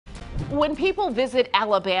When people visit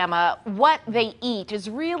Alabama, what they eat is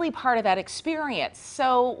really part of that experience.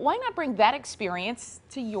 So why not bring that experience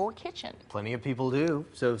to your kitchen? Plenty of people do.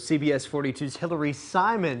 So CBS 42's Hillary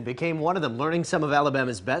Simon became one of them, learning some of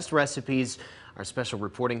Alabama's best recipes. Our special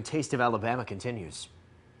reporting Taste of Alabama continues.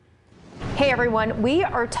 Hey everyone, we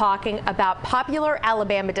are talking about popular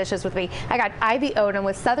Alabama dishes with me. I got Ivy Odom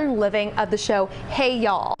with Southern Living of the show Hey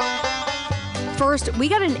Y'all. First, we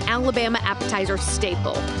got an Alabama appetizer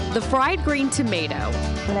staple, the fried green tomato.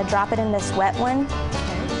 I'm gonna drop it in this wet one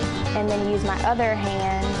and then use my other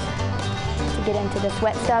hand to get into this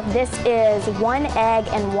wet stuff. This is 1 egg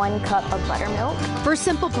and 1 cup of buttermilk. For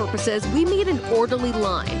simple purposes, we made an orderly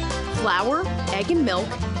line, flour, egg and milk,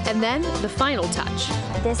 and then the final touch.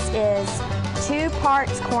 This is 2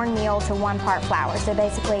 parts cornmeal to 1 part flour. So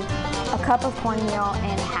basically a cup of cornmeal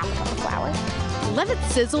and half a cup of flour. Let it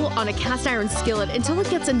sizzle on a cast iron skillet until it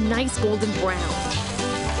gets a nice golden brown.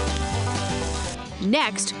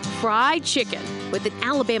 Next, fried chicken with an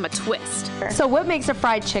Alabama twist. So what makes a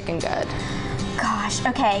fried chicken good? Gosh,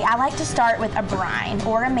 okay, I like to start with a brine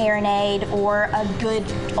or a marinade or a good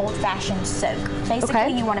old-fashioned soak.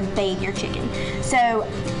 Basically, you want to bathe your chicken. So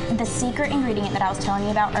the secret ingredient that I was telling you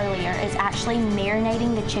about earlier is actually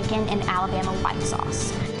marinating the chicken in Alabama white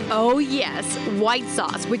sauce. Oh yes, white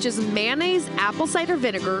sauce, which is mayonnaise, apple cider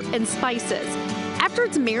vinegar, and spices. After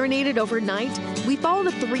it's marinated overnight, we follow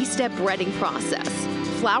the 3-step breading process.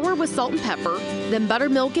 Flour with salt and pepper, then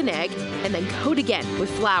buttermilk and egg, and then coat again with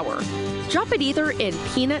flour. Drop it either in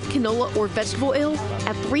peanut, canola, or vegetable oil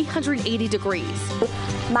at 380 degrees.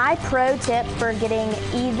 My pro tip for getting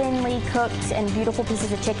evenly cooked and beautiful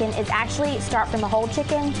pieces of chicken is actually start from the whole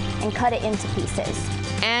chicken and cut it into pieces.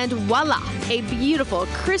 And voila, a beautiful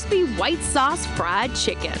crispy white sauce fried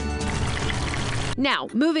chicken. Now,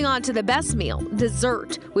 moving on to the best meal,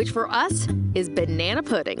 dessert, which for us is banana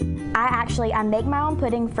pudding. I make my own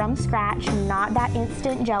pudding from scratch, not that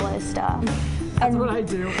instant Jell-O stuff. That's what I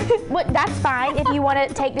do. That's fine. If you want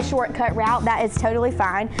to take the shortcut route, that is totally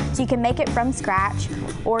fine. So you can make it from scratch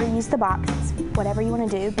or use the box, whatever you want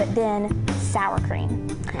to do, but then sour cream.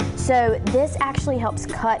 So this actually helps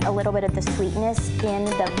cut a little bit of the sweetness in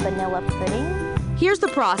the vanilla pudding. Here's the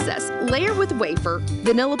process. Layer with wafer,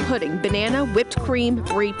 vanilla pudding, banana, whipped cream,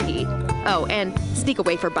 repeat. Oh, and sneak a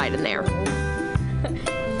wafer bite in there.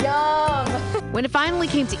 Yum! When it finally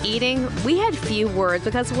came to eating, we had few words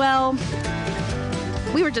because, well,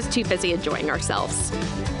 we were just too busy enjoying ourselves.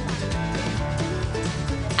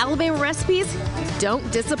 Alabama recipes don't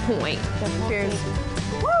disappoint. Cheers.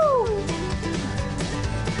 Woo!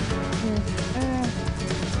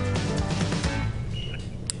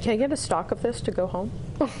 Can I get a stock of this to go home?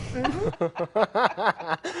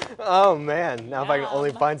 Oh man, now if I can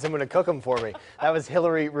only find someone to cook them for me. That was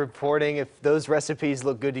Hillary reporting. If those recipes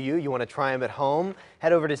look good to you, you want to try them at home,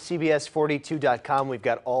 head over to CBS42.com. We've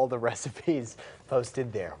got all the recipes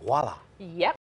posted there. Voila. Yep.